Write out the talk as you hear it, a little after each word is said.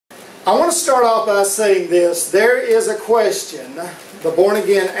I want to start off by saying this. There is a question the born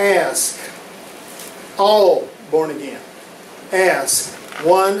again ask. All born again ask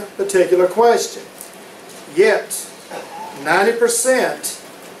one particular question. Yet,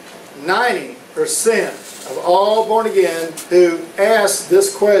 90% of all born again who ask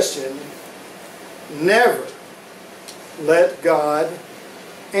this question never let God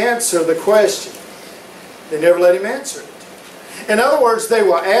answer the question. They never let Him answer it. In other words, they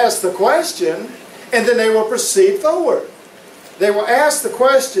will ask the question and then they will proceed forward. They will ask the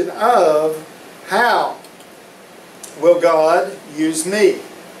question of, how will God use me?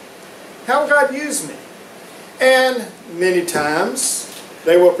 How will God use me? And many times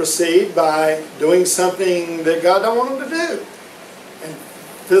they will proceed by doing something that God don't want them to do. And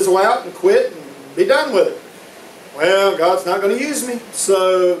fizzle out and quit and be done with it. Well, God's not going to use me,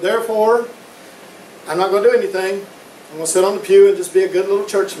 so therefore I'm not going to do anything. I'm going to sit on the pew and just be a good little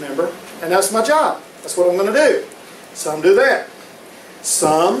church member, and that's my job. That's what I'm going to do. Some do that.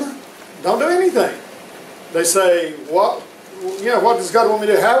 Some don't do anything. They say, what does God want me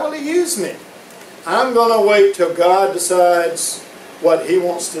to do? How will He use me? I'm going to wait till God decides what He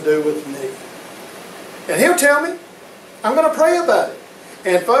wants to do with me. And He'll tell me. I'm going to pray about it.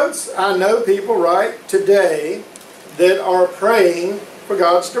 And folks, I know people right today that are praying for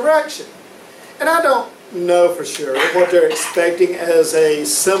God's direction. And I don't know for sure what they're expecting as a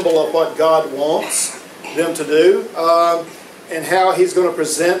symbol of what God wants them to do, and how He's going to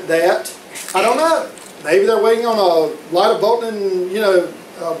present that. I don't know. Maybe they're waiting on a light of Bolton,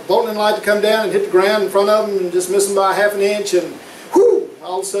 Bolton light to come down and hit the ground in front of them and just miss them by half an inch, and whoo!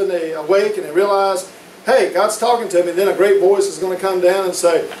 All of a sudden they awake and they realize, hey, God's talking to me. And then a great voice is going to come down and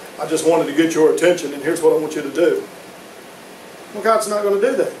say, I just wanted to get your attention, and here's what I want you to do. Well, God's not going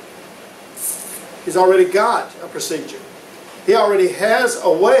to do that. He's already got a procedure. He already has a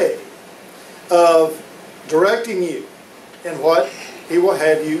way of directing you in what He will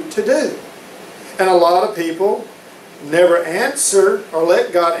have you to do. And a lot of people never answer or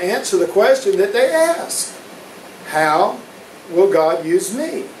let God answer the question that they ask. How will God use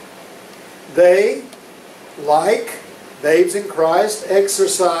me? They, like babes in Christ,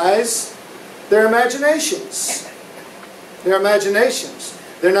 exercise their imaginations. Their imaginations.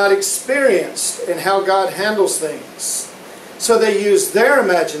 They're not experienced in how God handles things. So they use their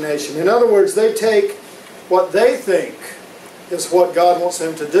imagination. In other words, they take what they think is what God wants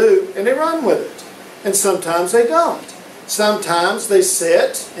them to do and they run with it. And sometimes they don't. Sometimes they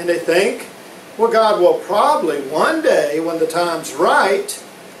sit and they think, well, God will probably one day, when the time's right,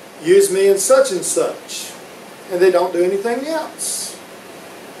 use me in such and such. And they don't do anything else.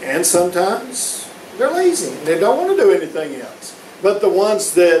 And sometimes they're lazy and they don't want to do anything else. But the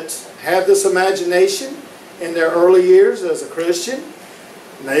ones that have this imagination in their early years as a Christian,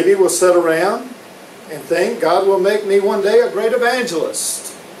 maybe will sit around and think, God will make me one day a great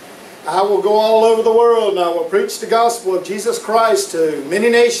evangelist. I will go all over the world and I will preach the gospel of Jesus Christ to many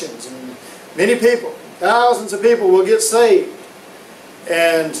nations and many people. Thousands of people will get saved.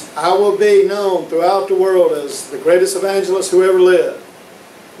 And I will be known throughout the world as the greatest evangelist who ever lived.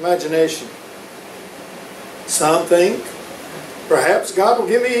 Imagination. Some think, perhaps God will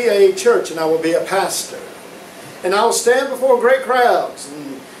give me a church and I will be a pastor. And I will stand before great crowds.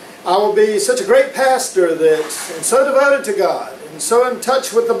 And I will be such a great pastor that, and so devoted to God, and so in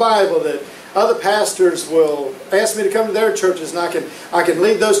touch with the Bible that other pastors will ask me to come to their churches, and I can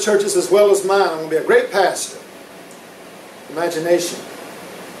lead those churches as well as mine. I'm going to be a great pastor. Imagination.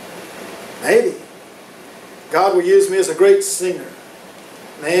 Maybe God will use me as a great singer.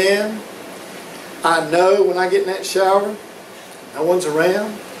 Man, I know when I get in that shower, no one's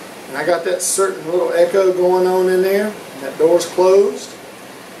around, and I got that certain little echo going on in there, and that door's closed,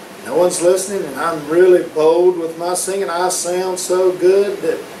 no one's listening, and I'm really bold with my singing. I sound so good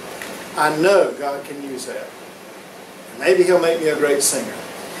that I know God can use that. And maybe He'll make me a great singer.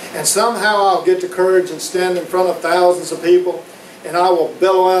 And somehow I'll get the courage and stand in front of thousands of people, and I will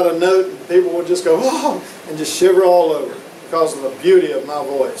bellow out a note, and people will just go, oh, and just shiver all over because of the beauty of my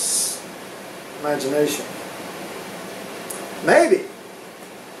voice. Imagination. Maybe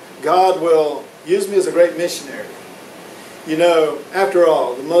God will use me as a great missionary. You know, after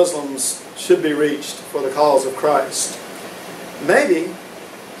all, the Muslims should be reached for the cause of Christ. Maybe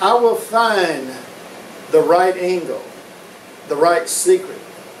I will find the right angle, the right secret,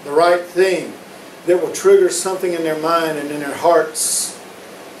 the right thing that will trigger something in their mind and in their hearts.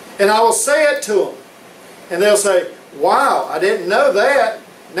 And I will say it to them. And they'll say, wow, I didn't know that.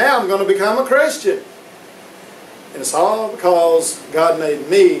 Now I'm going to become a Christian. And it's all because God made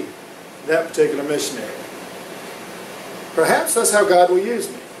me that particular missionary. Perhaps that's how God will use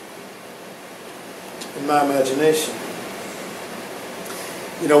me. in my imagination.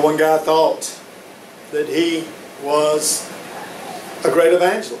 You know, one guy thought that he was a great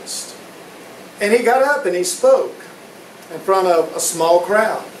evangelist. And he got up and he spoke in front of a small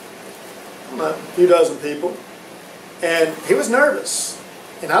crowd, a few dozen people. And he was nervous.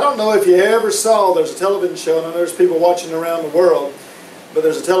 And I don't know if you ever saw, there's a television show, and I know there's people watching around the world, but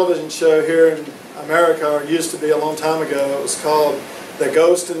there's a television show here in America, or it used to be a long time ago. It was called The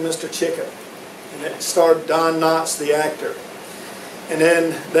Ghost and Mr. Chicken. And it starred Don Knotts, the actor. And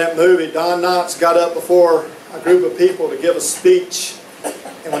in that movie, Don Knotts got up before a group of people to give a speech.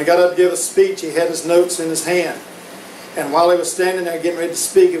 And when he got up to give a speech, he had his notes in his hand. And while he was standing there getting ready to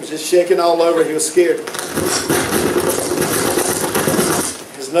speak, it was just shaking all over. He was scared.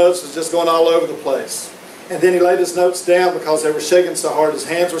 His notes was just going all over the place. And then he laid his notes down because they were shaking so hard. His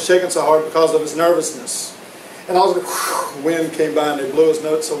hands were shaking so hard because of his nervousness. And all of a sudden, wind came by and they blew his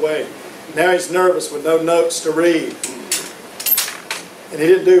notes away. Now he's nervous with no notes to read. And he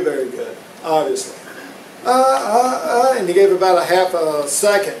didn't do very good, obviously. And he gave about a half a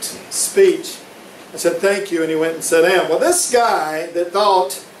second speech. I said, thank you, and he went and sat down. Well, this guy that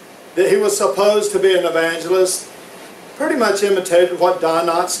thought that he was supposed to be an evangelist pretty much imitated what Don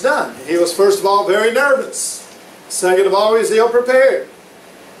Knotts done. He was, first of all, very nervous. Second of all, he was ill-prepared.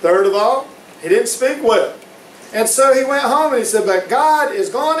 Third of all, he didn't speak well. And so he went home and he said, but God is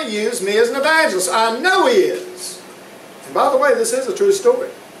going to use me as an evangelist. I know He is. And by the way, this is a true story.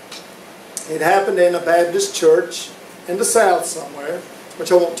 It happened in a Baptist church in the South somewhere,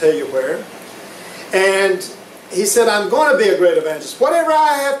 which I won't tell you where. And he said, I'm going to be a great evangelist. Whatever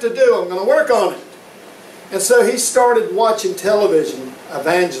I have to do, I'm going to work on it. And so he started watching television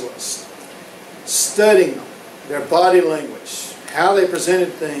evangelists, studying them, their body language, how they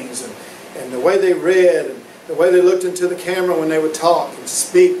presented things, and the way they read, and the way they looked into the camera when they would talk and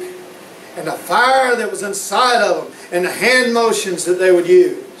speak, and the fire that was inside of them, and the hand motions that they would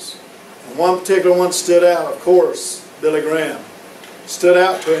use. And one particular one stood out, of course, Billy Graham. Stood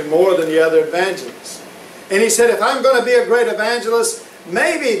out to him more than the other evangelists. And he said, if I'm going to be a great evangelist,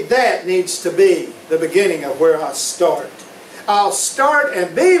 maybe that needs to be the beginning of where I start. I'll start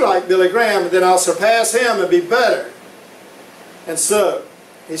and be like Billy Graham, and then I'll surpass him and be better. And so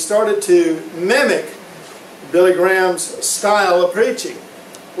he started to mimic Billy Graham's style of preaching.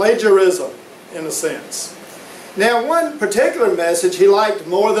 Plagiarism, in a sense. Now, one particular message he liked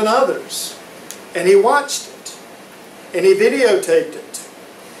more than others. And he watched it. And he videotaped it.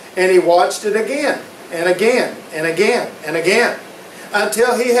 And he watched it again, and again, and again, and again,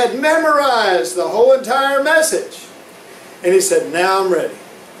 until he had memorized the whole entire message. And he said, now I'm ready.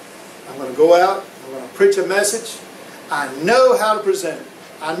 I'm going to go out, I'm going to preach a message. I know how to present it.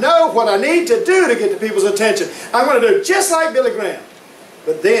 I know what I need to do to get the people's attention. I'm going to do it just like Billy Graham.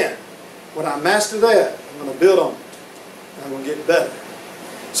 But then, when I master that, I'm going to build on it. And I'm going to get better.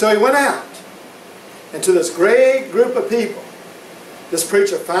 So he went out. And to this great group of people, this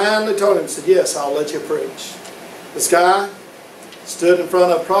preacher finally told him, said, yes, I'll let you preach. This guy stood in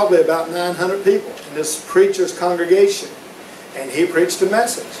front of probably about 900 people in this preacher's congregation. And he preached a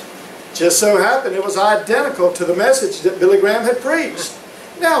message. Just so happened it was identical to the message that Billy Graham had preached.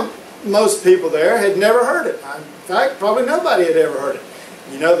 Now, most people there had never heard it. In fact, probably nobody had ever heard it.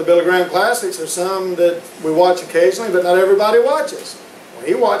 You know, the Billy Graham Classics are some that we watch occasionally, but not everybody watches. Well,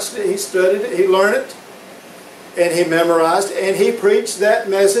 he watched it, he studied it, he learned it, and he memorized it, and he preached that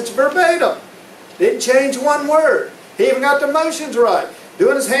message verbatim. Didn't change one word. He even got the motions right.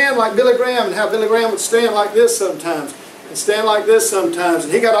 Doing his hand like Billy Graham, and how Billy Graham would stand like this sometimes, and stand like this sometimes,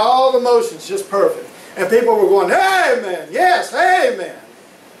 and he got all the motions just perfect. And people were going, amen, yes, amen.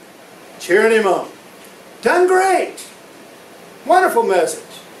 Cheering him on. Done great. Wonderful message.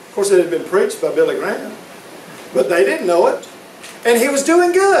 Of course, it had been preached by Billy Graham, but they didn't know it. And he was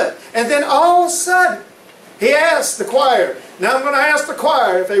doing good. And then all of a sudden, he asked the choir, now I'm going to ask the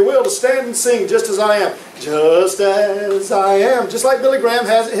choir, if they will, to stand and sing just as I am. Just as I am. Just like Billy Graham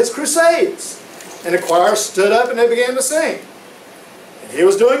has at his crusades. And the choir stood up and they began to sing. And he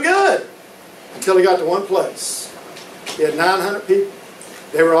was doing good until he got to one place. He had 900 people.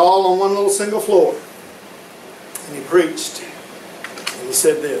 They were all on one little single floor. And he preached. And he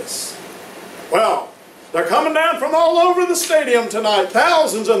said this, well, they're coming down from all over the stadium tonight.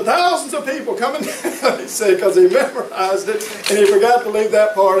 Thousands and thousands of people coming down, he said, because he memorized it and he forgot to leave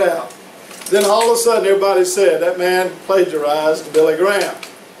that part out. Then all of a sudden everybody said, that man plagiarized Billy Graham.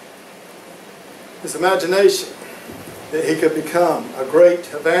 His imagination that he could become a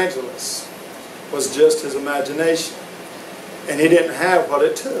great evangelist was just his imagination. And he didn't have what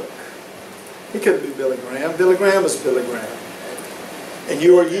it took. He couldn't be Billy Graham. Billy Graham is Billy Graham. And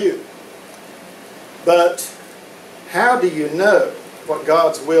you are you. But how do you know what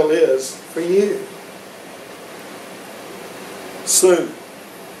God's will is for you? Soon.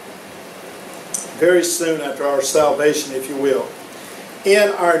 Very soon after our salvation, if you will. In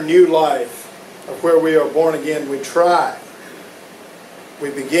our new life, of where we are born again, we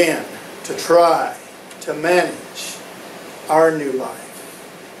begin to try to manage our new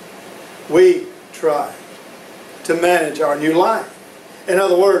life. We try to manage our new life. In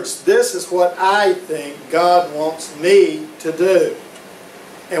other words, this is what I think God wants me to do.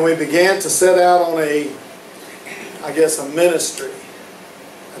 And we began to set out on a ministry,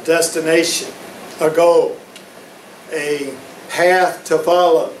 a destination, a goal, a path to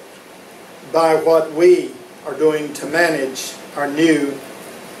follow by what we are doing to manage our new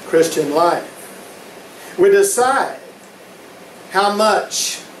Christian life. We decide how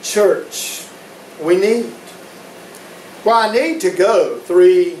much church we need. Well, I need to go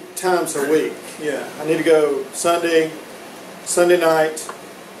 3 times a week. Yeah, I need to go Sunday night.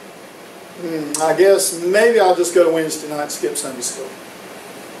 I guess maybe I'll just go to Wednesday night and skip Sunday school.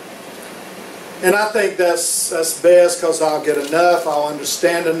 And I think that's best because I'll get enough, I'll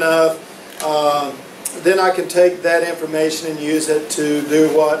understand enough. Then I can take that information and use it to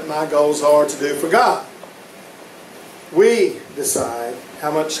do what my goals are to do for God. We decide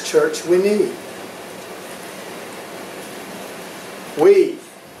how much church we need. We,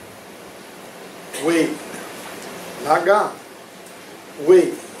 not God.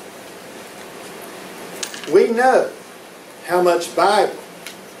 We know how much Bible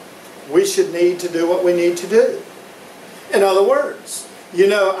we should need to do what we need to do. In other words,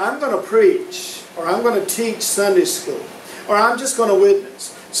 I'm going to preach, or I'm going to teach Sunday school, or I'm just going to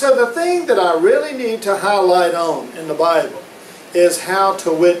witness. So the thing that I really need to highlight on in the Bible is how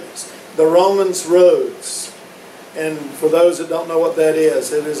to witness. The Romans roads. And for those that don't know what that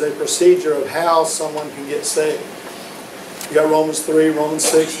is, it is a procedure of how someone can get saved. You got Romans 3, Romans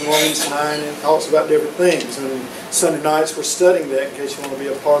 6, and Romans 9, and it talks about different things. And Sunday nights we're studying that in case you want to be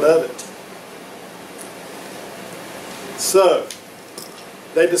a part of it. So,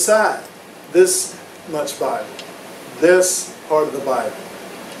 they decide this much Bible, this part of the Bible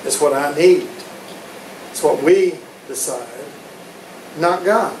is what I need. It's what we decide, not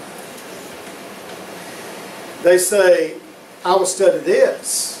God. They say, I will study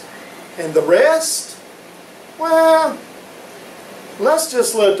this, and the rest, well, let's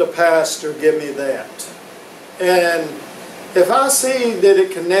just let the pastor give me that. And if I see that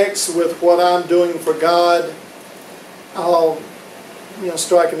it connects with what I'm doing for God, I'll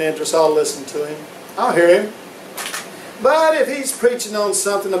strike an interest, I'll listen to him. I'll hear him. But if he's preaching on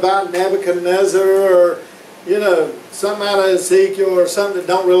something about Nebuchadnezzar or, something out of Ezekiel or something that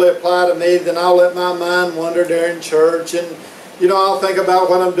don't really apply to me, then I'll let my mind wander during church and, I'll think about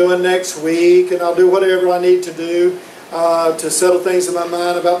what I'm doing next week and I'll do whatever I need to do to settle things in my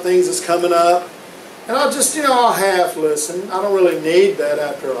mind about things that's coming up. And I'll just, I'll half listen. I don't really need that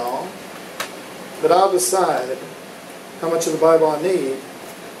after all. But I'll decide how much of the Bible I need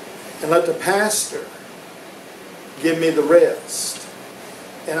and let the pastor give me the rest.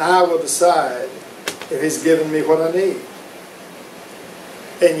 And I will decide if he's given me what I need.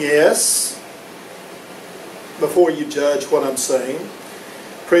 And yes, before you judge what I'm saying,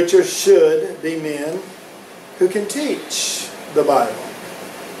 preachers should be men who can teach the Bible.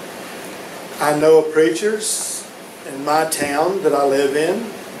 I know of preachers in my town that I live in,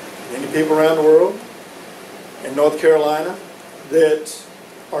 many people around the world, in North Carolina, that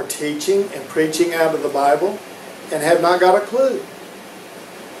are teaching and preaching out of the Bible and have not got a clue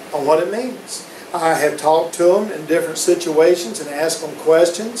on what it means. I have talked to them in different situations and asked them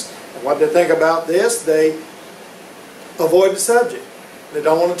questions, and what they think about this, they avoid the subject. They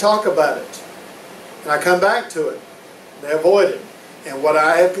don't want to talk about it. And I come back to it. They avoid it. And what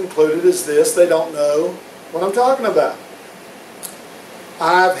I have concluded is this: they don't know what I'm talking about.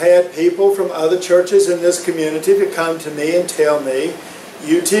 I've had people from other churches in this community to come to me and tell me,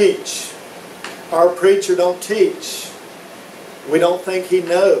 you teach. Our preacher don't teach. We don't think he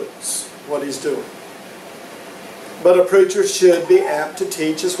knows what he's doing. But a preacher should be apt to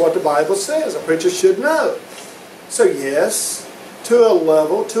teach us what the Bible says. A preacher should know. So yes, to a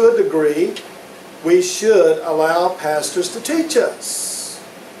level, to a degree, we should allow pastors to teach us.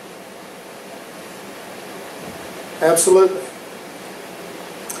 Absolutely.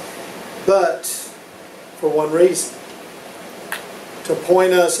 But for one reason: to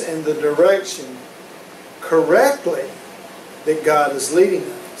point us in the direction correctly that God is leading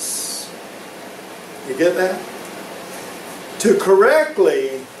us. You get that? To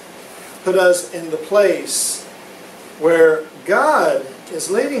correctly put us in the place where God is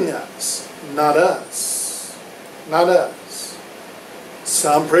leading us, not us. Not us.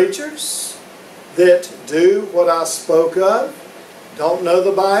 Some preachers that do what I spoke of don't know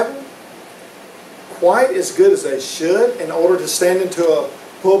the Bible quite as good as they should in order to stand into a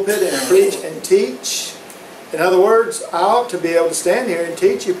pulpit and preach and teach. In other words, I ought to be able to stand here and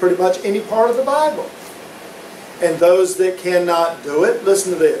teach you pretty much any part of the Bible. And those that cannot do it,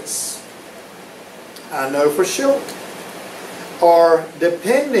 listen to this, I know for sure, are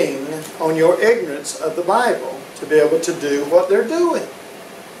depending on your ignorance of the Bible to be able to do what they're doing.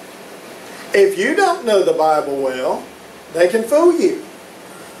 If you don't know the Bible well, they can fool you.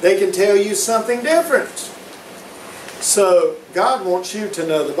 They can tell you something different. So God wants you to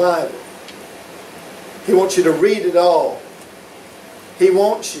know the Bible. He wants you to read it all. He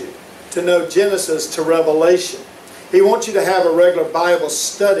wants you to know Genesis to Revelation. He wants you to have a regular Bible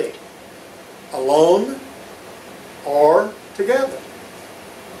study, alone or together.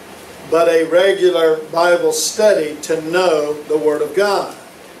 But a regular Bible study to know the Word of God.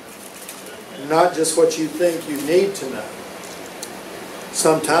 Not just what you think you need to know.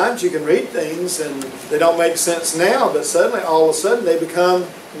 Sometimes you can read things and they don't make sense now, but suddenly, all of a sudden, they become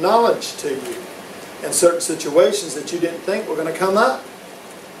knowledge to you in certain situations that you didn't think were going to come up.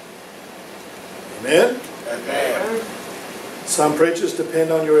 Amen? Amen. Some preachers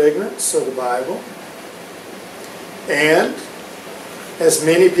depend on your ignorance of the Bible. And, as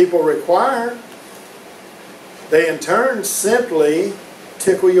many people require, they in turn simply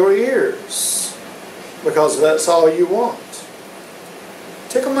tickle your ears because that's all you want.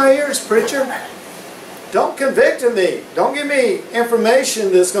 Tickle my ears, preacher. Don't convict me. Don't give me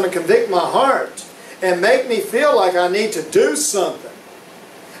information that's going to convict my heart and make me feel like I need to do something.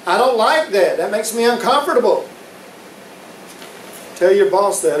 I don't like that. That makes me uncomfortable. Tell your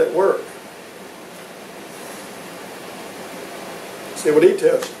boss that at work. See what he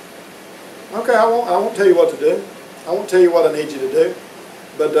tells you. Okay, I won't tell you what to do. I won't tell you what I need you to do.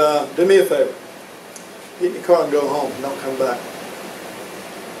 But do me a favor. Get in your car and go home. Don't come back.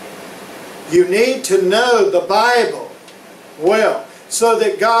 You need to know the Bible well so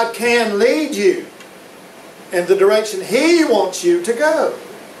that God can lead you in the direction He wants you to go.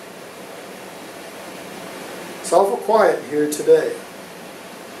 It's awful quiet here today.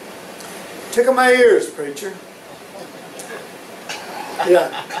 Tickle my ears, preacher.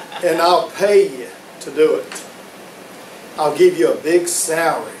 Yeah, and I'll pay you to do it. I'll give you a big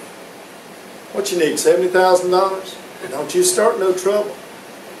salary. What you need, $70,000? Don't you start no trouble.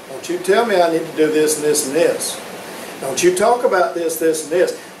 Don't you tell me I need to do this and this and this. Don't you talk about this, this, and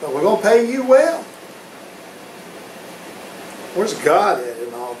this. But we're going to pay you well. Where's God at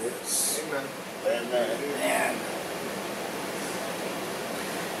in all this? Amen. Amen.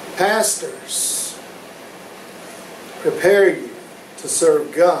 Pastors prepare you to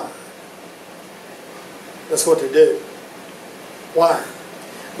serve God. That's what they do. Why?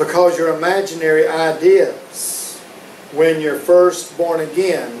 Because your imaginary ideas, when you're first born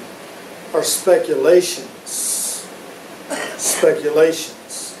again, are speculations.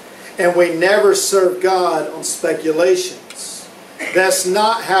 Speculations. And we never serve God on speculations. That's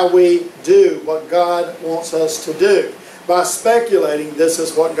not how we do what God wants us to do. By speculating, this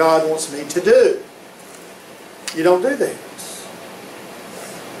is what God wants me to do. You don't do that.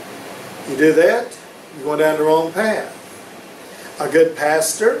 You do that, you're going down the wrong path. A good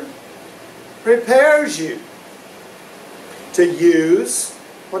pastor prepares you to use,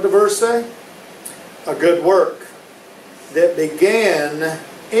 what did the verse say? A good work that began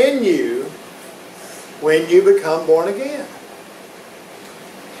in you when you become born again.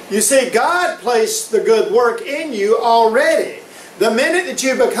 You see, God placed the good work in you already. The minute that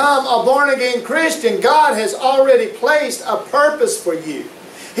you become a born-again Christian, God has already placed a purpose for you.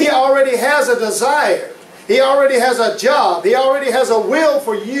 He already has a desire. He already has a job. He already has a will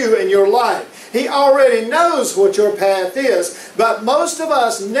for you in your life. He already knows what your path is. But most of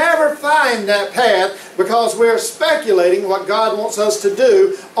us never find that path because we're speculating what God wants us to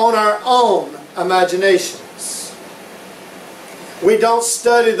do on our own imaginations. We don't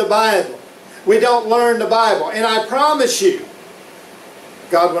study the Bible. We don't learn the Bible. And I promise you,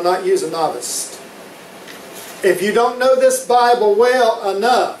 God will not use a novice. If you don't know this Bible well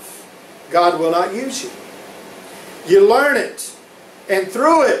enough, God will not use you. You learn it, and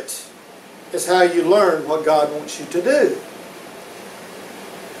through it is how you learn what God wants you to do.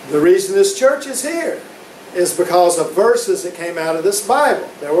 The reason this church is here is because of verses that came out of this Bible.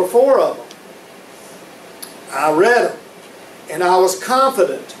 There were 4 of them. I read them, and I was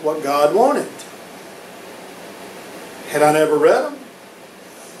confident what God wanted. Had I never read them,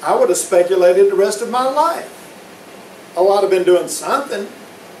 I would have speculated the rest of my life. Oh, I'd have been doing something.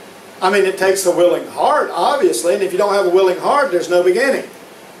 I mean, it takes a willing heart, obviously, and if you don't have a willing heart, there's no beginning.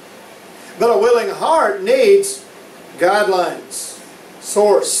 But a willing heart needs guidelines,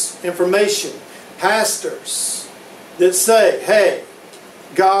 source, information, pastors that say, hey,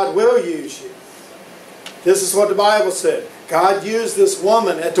 God will use you. This is what the Bible said. God used this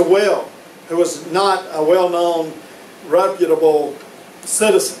woman at the well who was not a well-known, reputable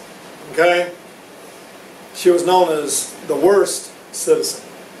citizen. Okay? She was known as the worst citizen.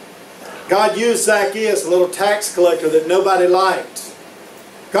 God used Zacchaeus, a little tax collector that nobody liked.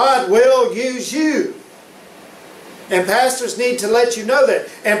 God will use you. And pastors need to let you know that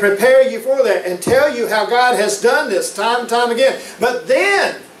and prepare you for that and tell you how God has done this time and time again. But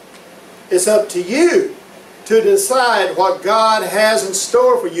then it's up to you to decide what God has in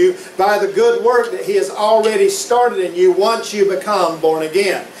store for you by the good work that He has already started in you once you become born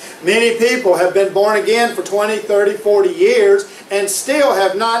again. Many people have been born again for 20, 30, 40 years and still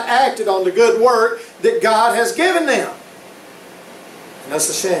have not acted on the good work that God has given them. And that's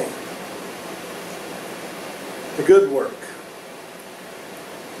a shame. The good work.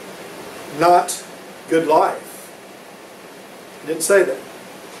 Not good life. It didn't say that.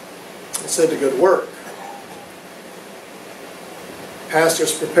 It said the good work.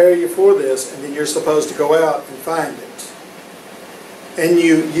 Pastors prepare you for this, and then you're supposed to go out and find it. And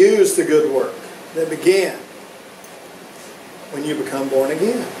you use the good work that began when you become born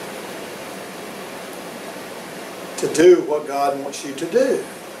again to do what God wants you to do.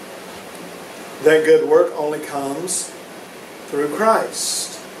 That good work only comes through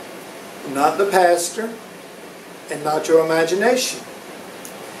Christ, not the pastor and not your imagination.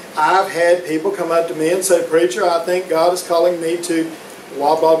 I've had people come up to me and say, preacher, I think God is calling me to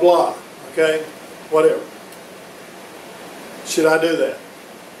blah, blah, blah. Okay? Whatever. Should I do that?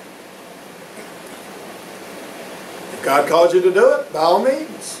 If God called you to do it, by all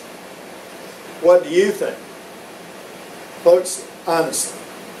means. What do you think? Folks, honestly,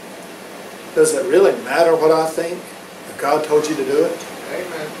 does it really matter what I think if God told you to do it?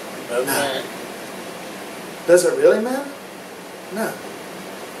 Amen. No. Does it really matter? No.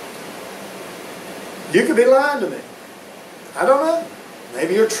 You could be lying to me. I don't know.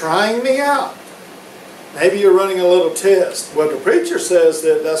 Maybe you're trying me out. Maybe you're running a little test. Well, the preacher says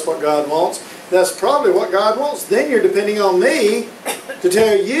that that's what God wants. That's probably what God wants. Then you're depending on me to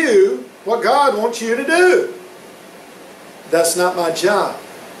tell you what God wants you to do. That's not my job.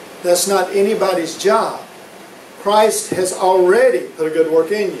 That's not anybody's job. Christ has already put a good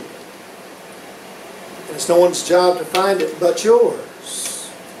work in you. And it's no one's job to find it but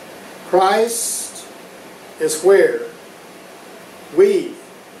yours. Christ is where we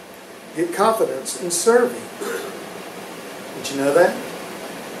get confidence in serving. Did you know that?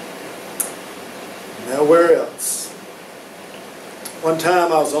 Nowhere else. One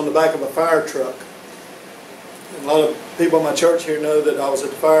time I was on the back of a fire truck. And a lot of people in my church here know that I was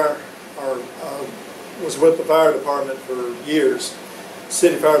at the fire, or was with the fire department for years,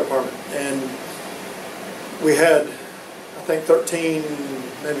 city fire department. And we had, I think, 13,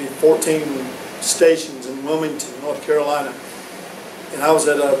 maybe 14 stations in Wilmington, North Carolina. And I was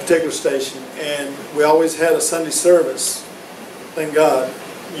at a particular station, and we always had a Sunday service. Thank God.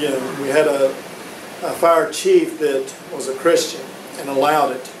 You know, we had a fire chief that was a Christian and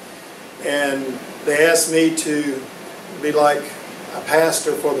allowed it. And they asked me to be like a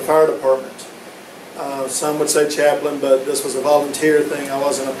pastor for the fire department. Some would say chaplain, but this was a volunteer thing. I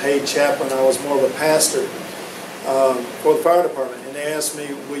wasn't a paid chaplain. I was more of a pastor for the fire department. And they asked me,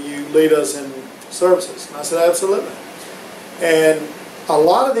 will you lead us in services? And I said, absolutely. And a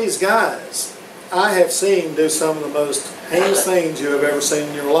lot of these guys I have seen do some of the most heinous things you have ever seen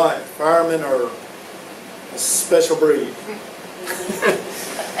in your life. Firemen are a special breed.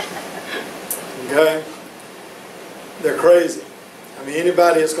 Okay? They're crazy. I mean,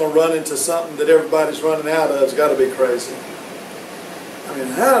 anybody that's going to run into something that everybody's running out of has got to be crazy. I mean,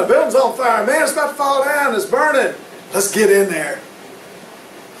 the building's on fire. Man, it's about to fall down. It's burning. Let's get in there.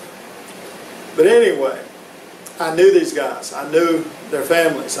 But anyway, I knew these guys. I knew their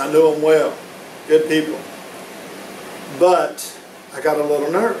families. I knew them well. Good people. But I got a little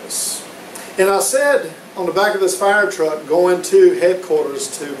nervous. And I said on the back of this fire truck, going to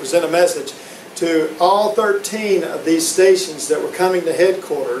headquarters to present a message to all 13 of these stations that were coming to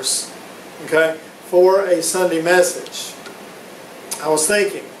headquarters, okay, for a Sunday message. I was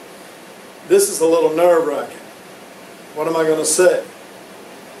thinking, this is a little nerve-wracking. What am I going to say?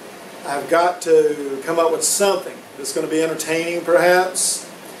 I've got to come up with something that's going to be entertaining, perhaps,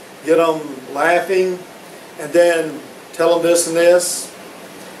 get them laughing, and then tell them this and this.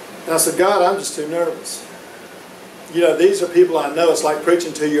 And I said, God, I'm just too nervous. you know, these are people I know. It's like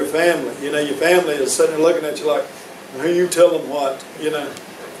preaching to your family. You know, your family is sitting there looking at you like, who you tell them what, you know.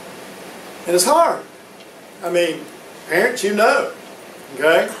 And it's hard. I mean, parents, you know,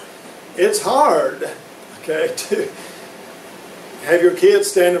 okay? It's hard, okay, to have your kids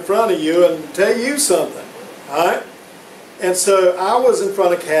stand in front of you and tell you something, all right? And so I was in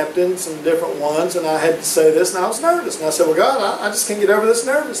front of captains and different ones, and I had to say this, and I was nervous. And I said, well, God, I just can't get over this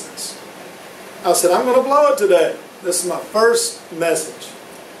nervousness. I said, I'm going to blow it today. This is my first message.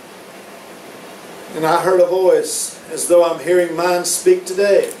 And I heard a voice as though I'm hearing mine speak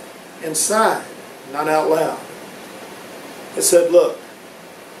today, inside, not out loud. It said, look,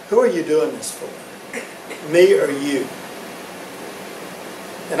 who are you doing this for? Me or you?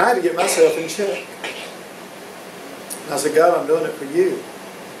 And I had to get myself in check. And I said, God, I'm doing it for you.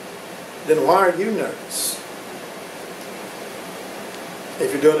 Then why are you nervous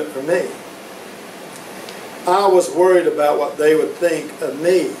if you're doing it for me? I was worried about what they would think of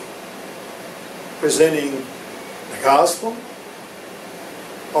me presenting the gospel,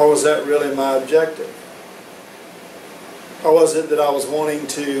 or was that really my objective? Or was it that I was wanting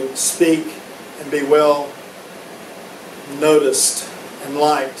to speak and be well noticed and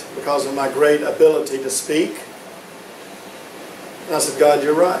liked because of my great ability to speak? And I said, God,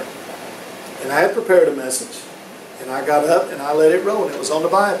 you're right. And I had prepared a message, and I got up and I let it roll, and it was on the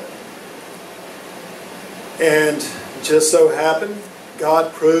Bible. And just so happened,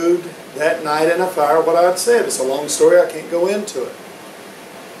 God proved that night in a fire what I had said. It's a long story, I can't go into it.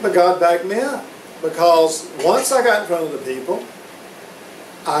 But God backed me up, because once I got in front of the people,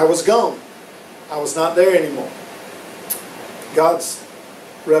 I was gone. I was not there anymore. God's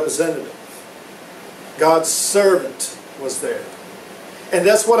representative, God's servant was there. And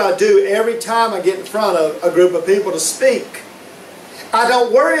that's what I do every time I get in front of a group of people to speak. I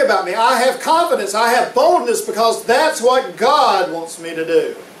don't worry about me. I have confidence. I have boldness, because that's what God wants me to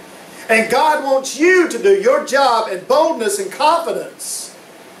do. And God wants you to do your job in boldness and confidence,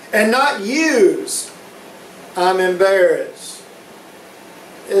 and not use, I'm embarrassed.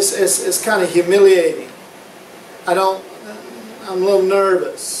 It's kind of humiliating. I'm a little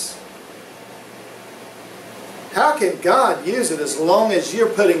nervous. How can God use it as long as you're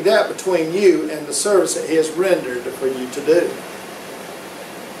putting that between you and the service that He has rendered for you to do?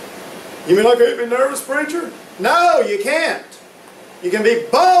 You mean I can't be nervous, preacher? No, you can't. You can be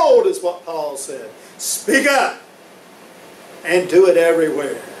bold, is what Paul said. Speak up and do it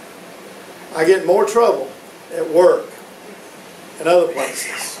everywhere. I get in more trouble at work and other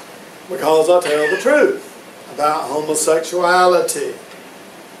places because I tell the truth about homosexuality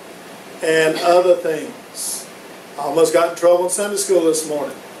and other things. I almost got in trouble in Sunday school this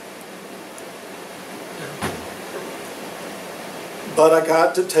morning. But I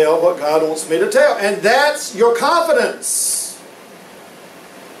got to tell what God wants me to tell. And that's your confidence.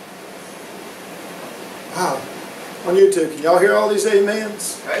 Wow. On YouTube, can y'all hear all these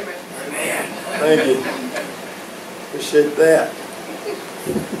amens? Amen. Amen. Thank you. Appreciate that.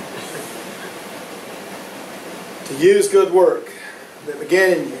 To use good work that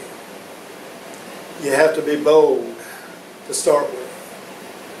began in you, you have to be bold to start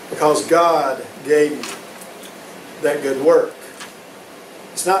with, because God gave you that good work.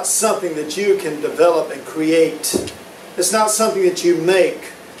 It's not something that you can develop and create. It's not something that you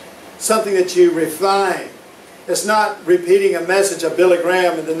make, something that you refine. It's not repeating a message of Billy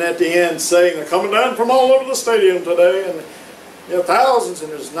Graham and then at the end saying, they're coming down from all over the stadium today, and you know, thousands,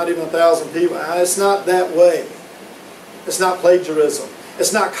 and there's not even 1,000 people. It's not that way. It's not plagiarism.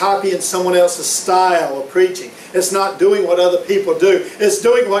 It's not copying someone else's style of preaching. It's not doing what other people do. It's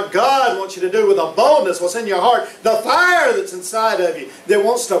doing what God wants you to do with a boldness, what's in your heart, the fire that's inside of you that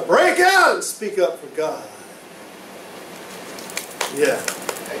wants to break out and speak up for God. Yeah.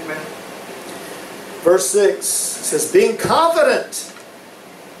 Amen. Verse 6 says, being confident.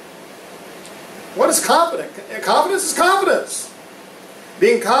 What is confident? Confidence is confidence.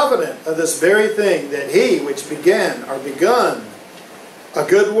 Being confident of this very thing, that He which began or begun a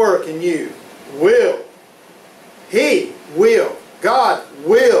good work in you will, He will, God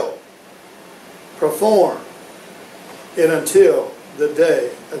will perform it until the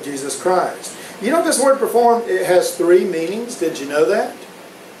day of Jesus Christ. You know, this word perform, it has 3 meanings. Did you know that?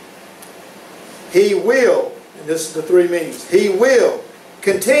 He will, and this is the 3 meanings. He will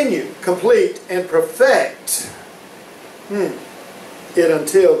continue, complete, and perfect it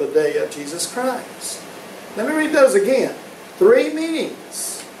until the day of Jesus Christ. Let me read those again. 3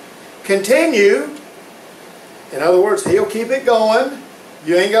 meanings. Continue. In other words, He'll keep it going.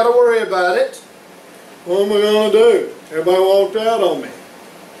 You ain't got to worry about it. What am I going to do? Everybody walked out on me.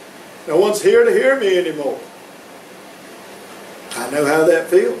 No one's here to hear me anymore. I know how that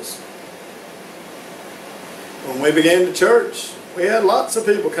feels. When we began the church, we had lots of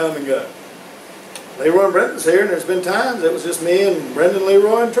people come and go. Leroy and Brenda's here, and there's been times it was just me and Brendan,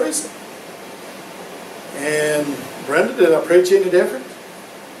 Leroy, and Teresa. And Brenda, did I preach any different?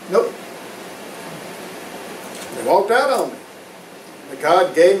 Nope. They walked out on me. But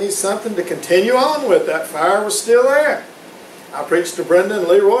God gave me something to continue on with. That fire was still there. I preached to Brenda and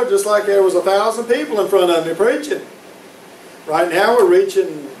Leroy just like there was 1,000 people in front of me preaching. Right now we're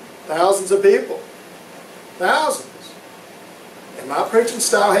reaching thousands of people. Thousands. And my preaching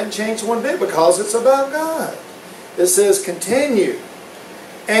style hadn't changed one bit because it's about God. It says continue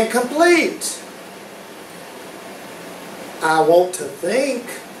and complete. I want to think,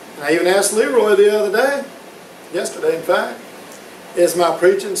 and I even asked Leroy the other day, yesterday in fact, is my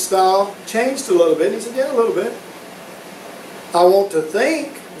preaching style changed a little bit? And he said, yeah, a little bit. I want to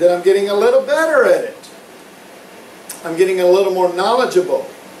think that I'm getting a little better at it. I'm getting a little more knowledgeable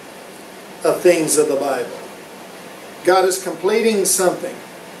of things of the Bible. God is completing something.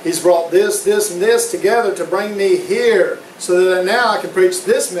 He's brought this, this, and this together to bring me here so that now I can preach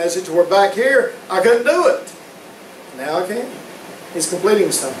this message where back here I couldn't do it. Now I can. He's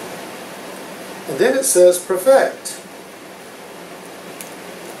completing something. And then it says perfect.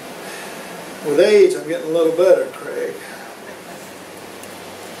 With age, I'm getting a little better, Craig.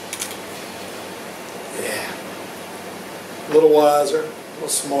 Yeah. A little wiser, a little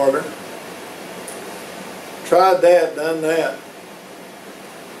smarter. Tried that, done that.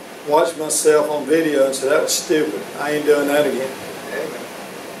 Watched myself on video and said, that was stupid. I ain't doing that again. Amen.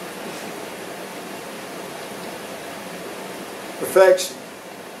 Perfection.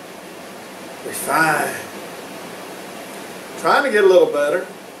 Refine. Trying to get a little better.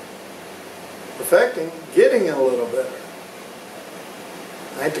 Perfecting, getting a little better.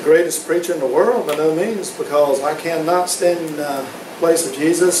 I ain't the greatest preacher in the world by no means, because I cannot stand in the place of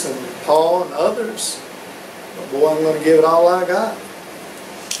Jesus and Paul and others. But boy, I'm going to give it all I got.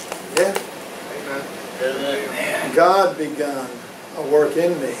 Yeah. Amen. Amen. God begun a work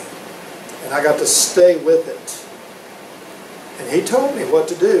in me, and I got to stay with it. And He told me what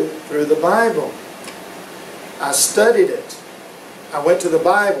to do through the Bible. I studied it. I went to the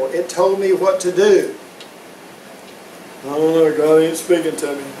Bible. It told me what to do. I don't know, God ain't speaking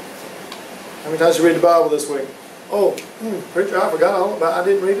to me. How many times did you read the Bible this week? Oh, preacher, I forgot all about it. I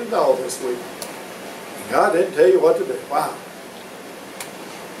didn't read it all this week. God didn't tell you what to do. Wow.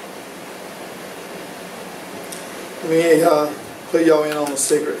 Let me clue y'all in on a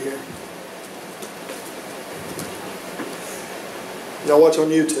secret here. Y'all watch on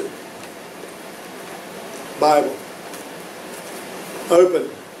YouTube. Bible. Open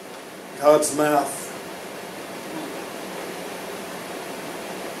God's mouth.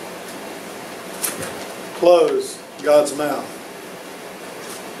 Close God's mouth.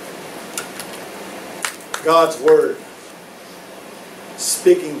 God's Word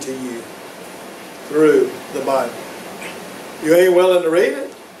speaking to you through the Bible. You ain't willing to read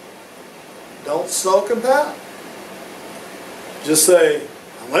it? Don't sulk and pout. Just say,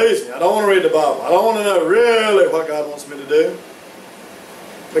 I'm lazy. I don't want to read the Bible. I don't want to know really what God wants me to do.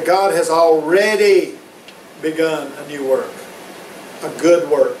 But God has already begun a new work. A good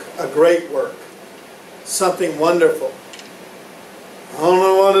work. A great work. Something wonderful. I don't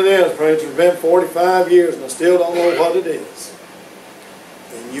know what it is, preacher. It's been 45 years and I still don't know what it is.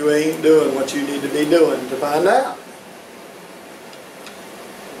 And you ain't doing what you need to be doing to find out.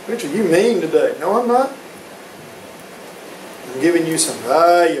 Preacher, you mean today? No, I'm not. I'm giving you some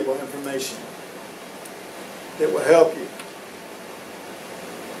valuable information that will help you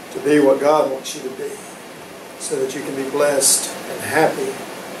to be what God wants you to be, so that you can be blessed and happy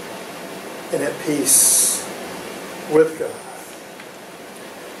and at peace with God.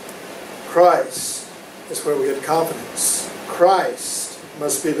 Christ is where we get confidence. Christ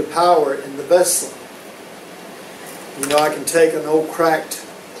must be the power in the vessel. You know, I can take an old cracked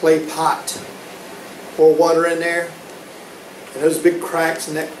clay pot, pour water in there, and those big cracks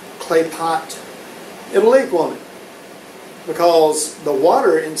in that clay pot, it'll leak, won't it? Because the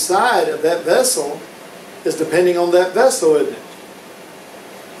water inside of that vessel is depending on that vessel, isn't it?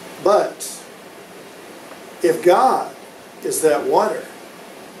 But if God is that water,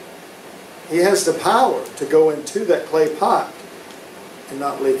 He has the power to go into that clay pot and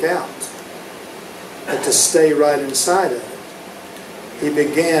not leak out, but to stay right inside of it. He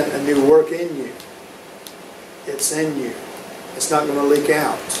began a new work in you. It's in you. It's not going to leak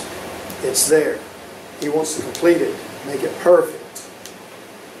out. It's there. He wants to complete it, make it perfect.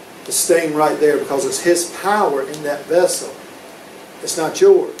 It's staying right there because it's His power in that vessel. It's not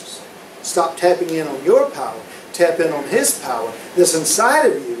yours. Stop tapping in on your power. tap in on His power that's inside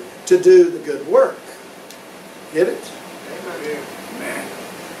of you to do the good work. Get it? Amen.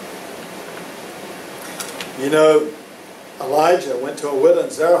 You know, Elijah went to a widow in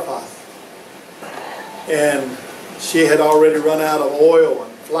Zarephath, and she had already run out of oil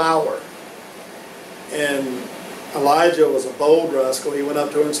and flour. And Elijah was a bold rascal. He went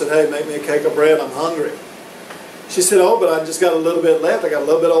up to her and said, "Hey, make me a cake of bread. I'm hungry." She said, "Oh, but I just got a little bit left. I got a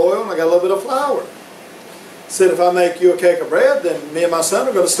little bit of oil and I got a little bit of flour." He said, "If I make you a cake of bread, then me and my son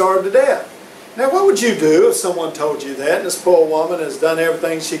are going to starve to death." Now, what would you do if someone told you that? And this poor woman has done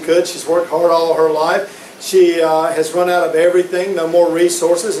everything she could. She's worked hard all her life. She has run out of everything, no more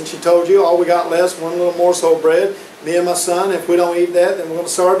resources, and she told you, all we got left is one little morsel of bread. Me and my son, if we don't eat that, then we're going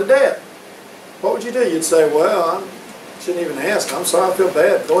to starve to death. What would you do? You'd say, "Well, I shouldn't even ask. I'm sorry, I feel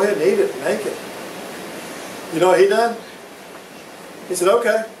bad. Go ahead and eat it and make it." You know what he done? He said,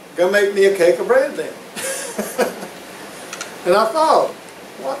 "Okay, go make me a cake of bread then." And I thought,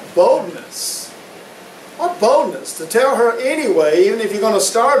 what boldness. What boldness to tell her anyway, even if you're going to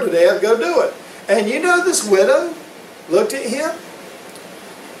starve to death, go do it. And you know, this widow looked at him,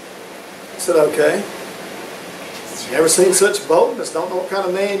 said, "Okay, never seen such boldness. Don't know what kind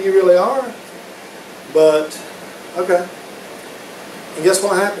of man you really are. But, okay." And guess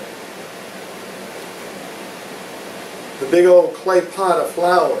what happened? The big old clay pot of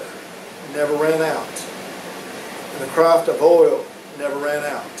flour never ran out. And the craft of oil never ran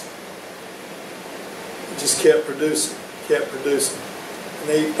out. It just kept producing, kept producing. And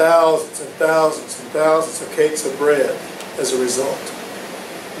they ate thousands and thousands and thousands of cakes of bread as a result.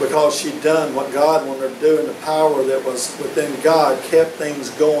 Because she'd done what God wanted her to do, and the power that was within God kept things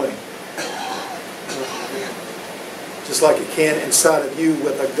going. Just like it can inside of you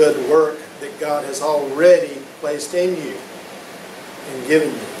with a good work that God has already placed in you and given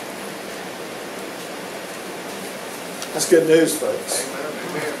you. That's good news, folks.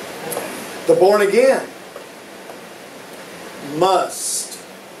 The born again must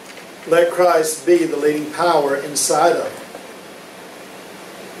let Christ be the leading power inside of them.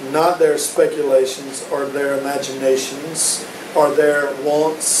 Not their speculations or their imaginations or their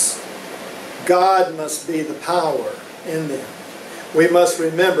wants. God must be the power in them. We must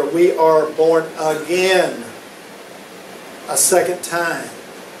remember we are born again a second time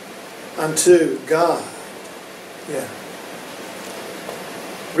unto God. Yeah.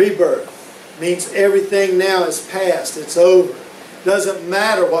 Rebirth means everything now is past. It's over. Doesn't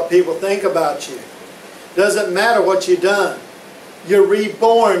matter what people think about you. Doesn't matter what you've done. You're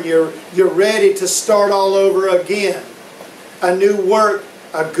reborn. You're ready to start all over again. A new work,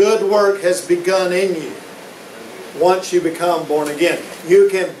 a good work has begun in you. Once you become born again, you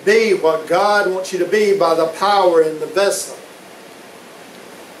can be what God wants you to be by the power in the vessel.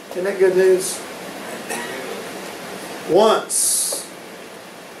 Isn't that good news? Once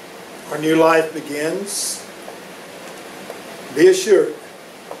our new life begins, be assured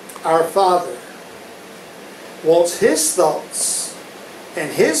our Father wants His thoughts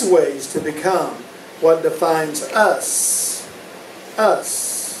and His ways to become what defines us.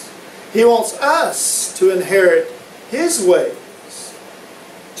 Us. He wants us to inherit His ways.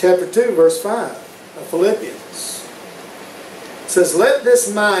 Chapter 2, verse 5 of Phillipians says, "Let this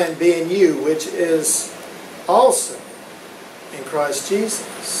mind be in you, which is also in Christ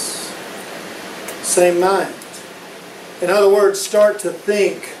Jesus." Same mind. In other words, start to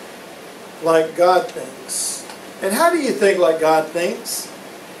think like God thinks. And how do you think like God thinks?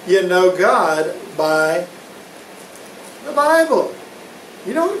 You know God by the Bible.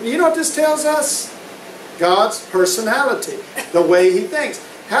 You know what this tells us? God's personality, the way He thinks.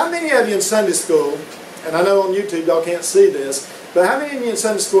 How many of you in Sunday school, and I know on YouTube y'all can't see this, but how many of you in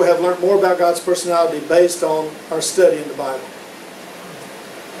Sunday school have learned more about God's personality based on our study in the Bible?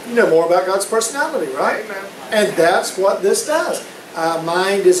 You know more about God's personality, right? Amen. And that's what this does. A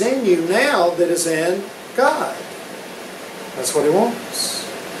mind is in you now that is in God. That's what He wants.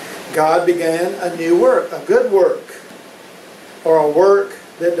 God began a new work, a good work, or a work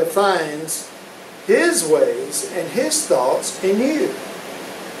that defines His ways and His thoughts in you.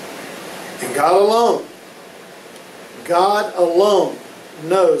 And God alone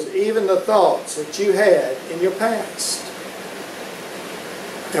knows even the thoughts that you had in your past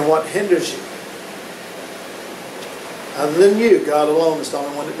and what hinders you. Other than you, God alone is the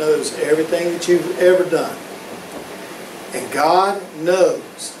only one that knows everything that you've ever done. And God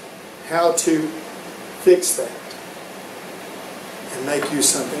knows how to fix that and make you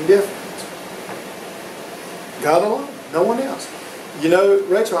something different. God alone, no one else. You know,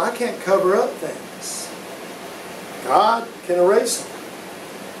 Rachel, I can't cover up things. God can erase them.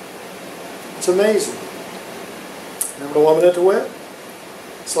 It's amazing. Remember the woman at the well?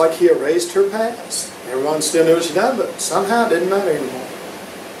 It's like He erased her past. Everyone still knew what she done, but somehow it didn't matter anymore.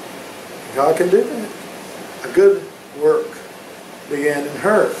 God can do that. A good work began in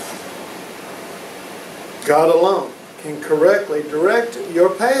her. God alone can correctly direct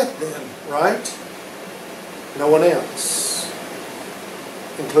your path then, right? No one else,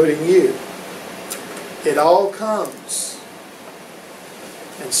 including you. It all comes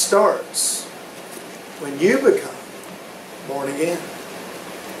and starts when you become born again.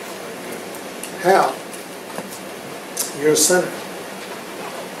 How? You're a sinner.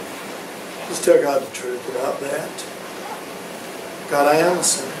 Just tell God the truth about that. God, I am a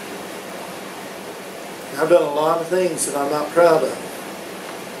sinner. I've done a lot of things that I'm not proud of.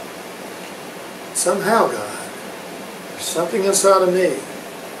 Somehow, God, there's something inside of me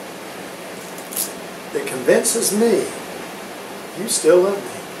that convinces me you still love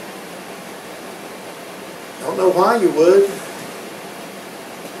me. Don't know why you would,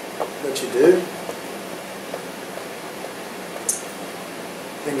 but you do.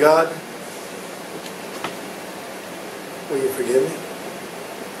 And God, will you forgive me?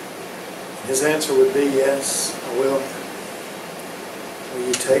 His answer would be, yes, I will. Will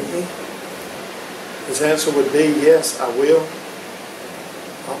you take me? His answer would be, yes, I will.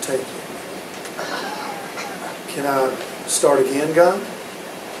 I'll take you. Can I start again, God?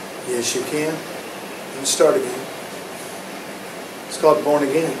 Yes, you can. You can start again. It's called born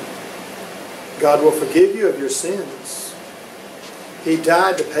again. God will forgive you of your sins. He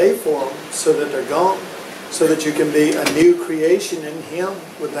died to pay for them so that they're gone, so that you can be a new creation in Him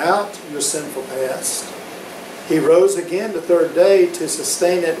without your sinful past. He rose again the third day to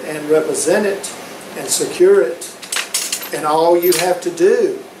sustain it and represent it and secure it. And all you have to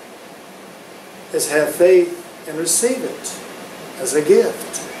do is have faith and receive it as a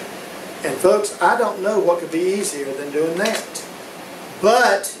gift. And folks, I don't know what could be easier than doing that.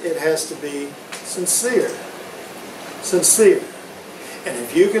 But it has to be sincere. Sincere. And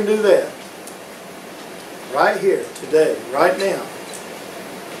if you can do that, right here, today, right now,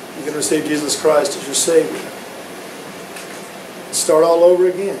 you can receive Jesus Christ as your Savior. Start all over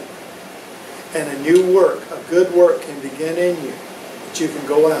again. And a new work, a good work can begin in you, that you can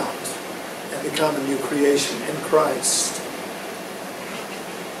go out and become a new creation in Christ.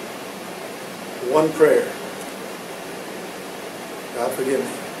 One prayer. God, forgive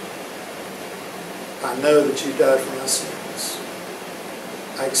me. I know that you died for my sins.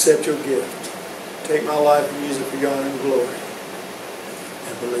 I accept your gift. Take my life and use it for your honor and glory.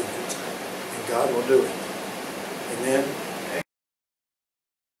 And believe it. And God will do it. Amen.